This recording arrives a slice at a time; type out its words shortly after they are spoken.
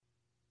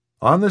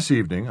On this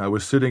evening I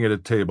was sitting at a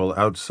table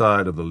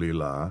outside of the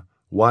Lilas,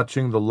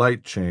 watching the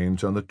light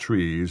change on the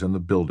trees and the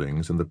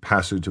buildings and the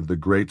passage of the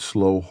great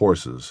slow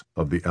horses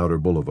of the outer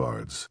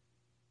boulevards.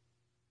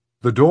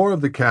 The door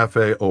of the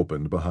cafe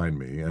opened behind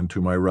me and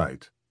to my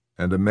right,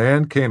 and a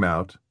man came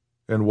out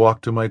and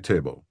walked to my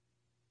table.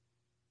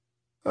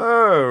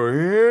 "Oh,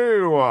 here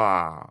you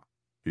are,"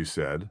 he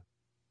said.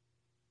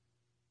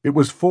 It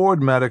was Ford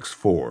Madox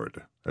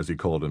Ford, as he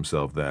called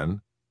himself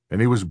then, and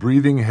he was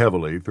breathing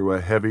heavily through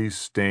a heavy,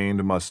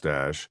 stained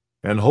mustache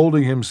and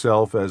holding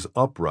himself as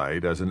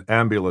upright as an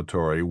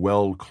ambulatory,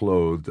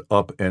 well-clothed,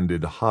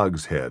 up-ended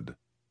hogshead.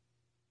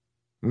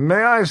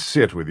 "May I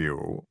sit with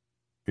you?"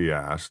 he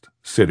asked,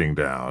 sitting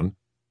down,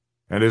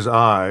 and his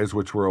eyes,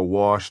 which were a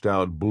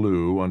washed-out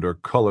blue under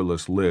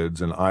colorless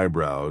lids and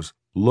eyebrows,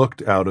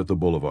 looked out at the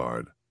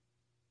boulevard.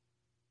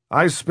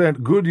 "I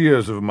spent good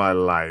years of my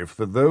life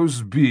that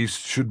those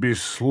beasts should be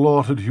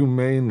slaughtered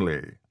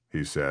humanely,"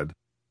 he said.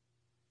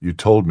 "You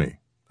told me,"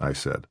 I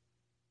said.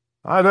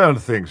 "I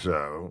don't think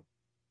so."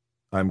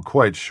 "I'm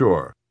quite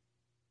sure."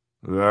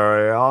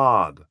 "Very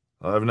odd.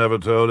 I've never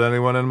told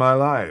anyone in my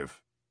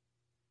life."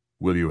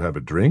 "Will you have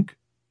a drink?"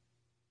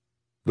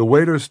 The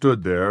waiter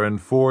stood there, and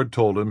Ford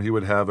told him he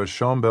would have a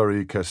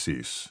Chambéry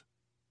cassis.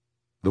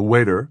 The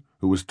waiter,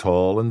 who was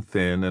tall and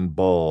thin and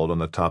bald on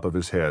the top of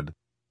his head,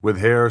 with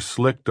hair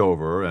slicked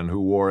over and who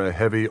wore a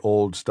heavy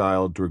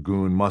old-style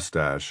dragoon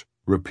mustache,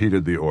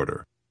 repeated the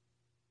order.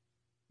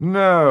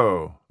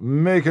 "No,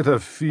 make it a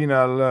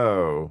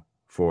finalo,"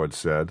 Ford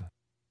said.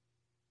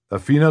 "A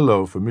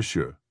finalo for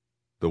monsieur,"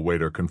 the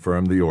waiter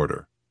confirmed the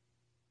order.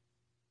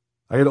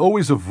 I had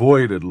always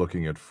avoided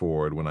looking at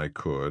Ford when I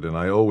could, and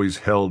I always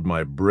held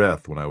my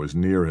breath when I was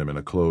near him in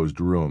a closed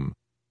room.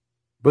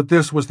 But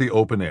this was the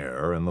open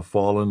air, and the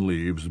fallen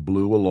leaves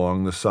blew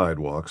along the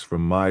sidewalks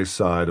from my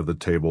side of the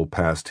table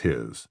past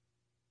his.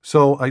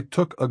 So I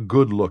took a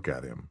good look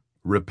at him,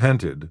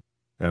 repented,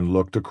 and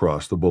looked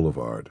across the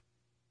boulevard.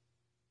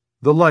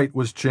 The light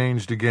was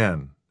changed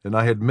again, and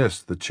I had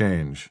missed the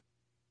change.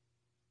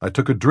 I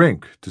took a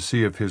drink to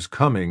see if his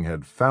coming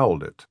had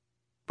fouled it,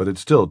 but it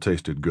still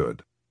tasted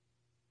good.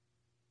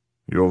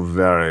 "You're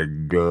very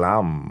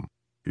glum,"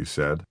 he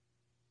said.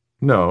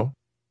 "No."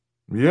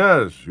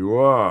 "Yes, you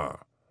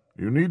are.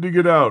 You need to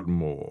get out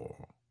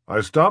more.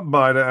 I stopped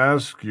by to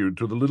ask you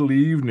to the little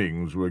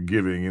evenings we're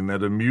giving in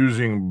that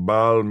amusing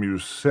Bal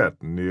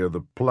Musette near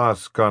the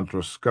Place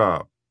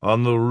Contrescarpe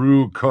on the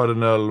Rue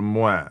Cardinal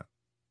Lemoine."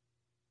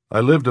 "I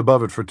lived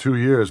above it for 2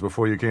 years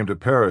before you came to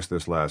Paris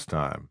this last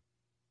time."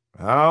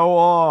 "How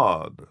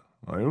odd.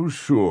 Are you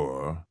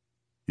sure?"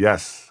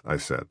 "Yes," I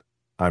said.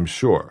 "I'm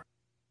sure.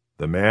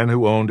 The man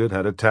who owned it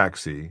had a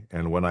taxi,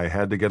 and when I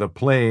had to get a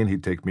plane,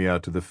 he'd take me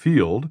out to the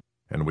field,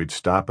 and we'd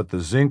stop at the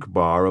zinc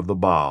bar of the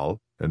Bal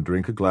and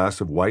drink a glass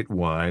of white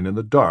wine in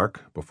the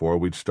dark before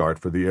we'd start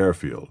for the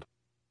airfield."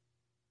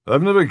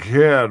 "I've never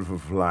cared for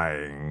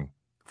flying,"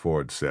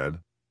 Ford said.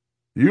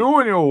 "You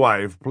and your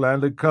wife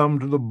plan to come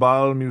to the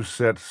Bal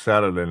Musette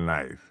Saturday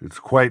night. It's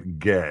quite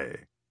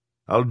gay.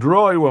 I'll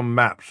draw you a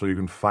map so you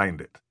can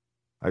find it.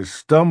 I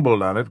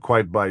stumbled on it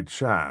quite by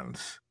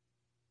chance."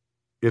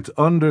 "It's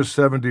under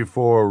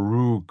 74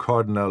 Rue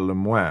Cardinal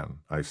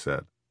Lemoine," I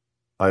said.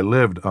 "I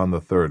lived on the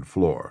 3rd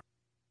floor."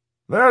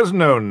 "There's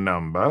no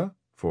number,"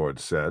 Ford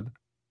said,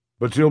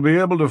 "but you'll be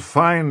able to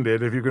find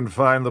it if you can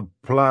find the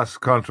Place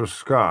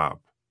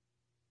Contrescarpe."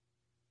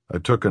 I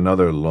took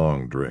another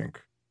long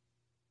drink.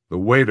 The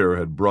waiter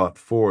had brought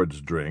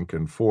Ford's drink,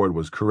 and Ford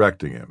was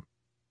correcting him.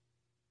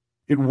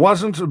 "It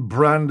wasn't a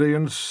brandy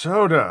and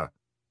soda,"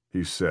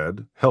 he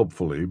said,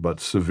 helpfully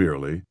but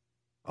severely.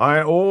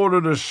 "I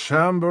ordered a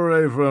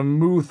Chambéry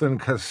vermouth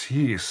and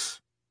cassis."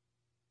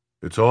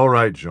 "It's all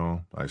right,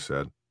 Jean," I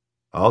said.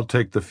 "I'll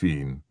take the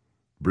fiend.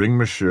 Bring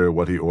monsieur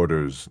what he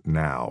orders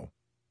now."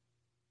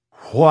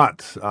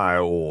 "What I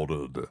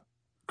ordered,"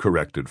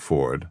 corrected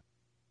Ford.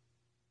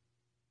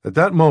 At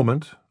that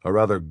moment, a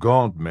rather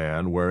gaunt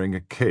man wearing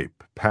a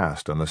cape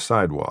passed on the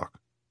sidewalk.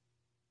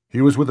 He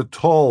was with a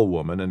tall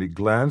woman, and he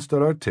glanced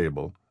at our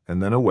table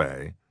and then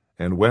away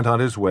and went on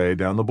his way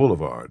down the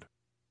boulevard.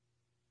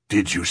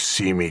 "Did you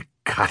see me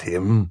cut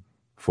him?"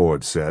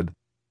 Ford said.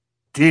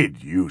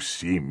 "Did you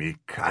see me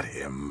cut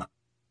him?"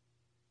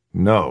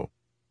 "No.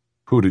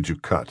 Who did you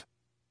cut?"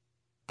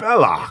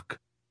 "Belloc,"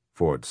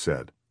 Ford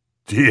said.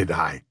 "Did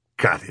I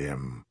cut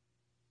him?"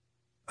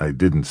 "I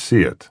didn't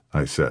see it,"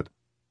 I said.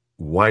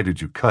 "Why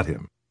did you cut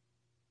him?"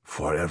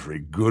 "For every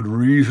good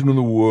reason in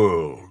the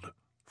world,"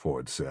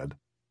 Ford said.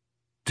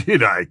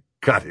 "Did I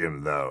cut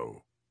him,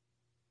 though?"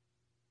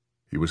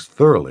 He was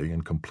thoroughly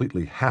and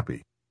completely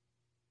happy.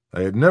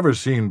 I had never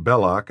seen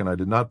Belloc, and I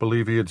did not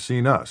believe he had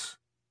seen us.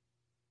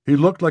 He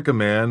looked like a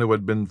man who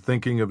had been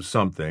thinking of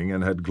something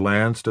and had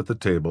glanced at the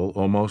table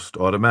almost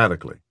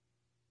automatically.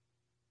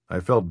 I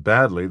felt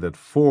badly that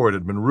Ford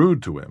had been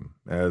rude to him,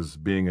 as,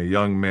 being a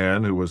young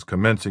man who was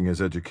commencing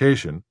his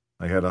education,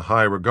 I had a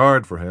high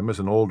regard for him as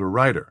an older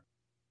writer.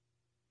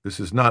 This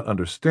is not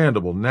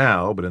understandable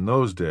now, but in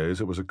those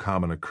days it was a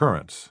common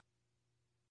occurrence.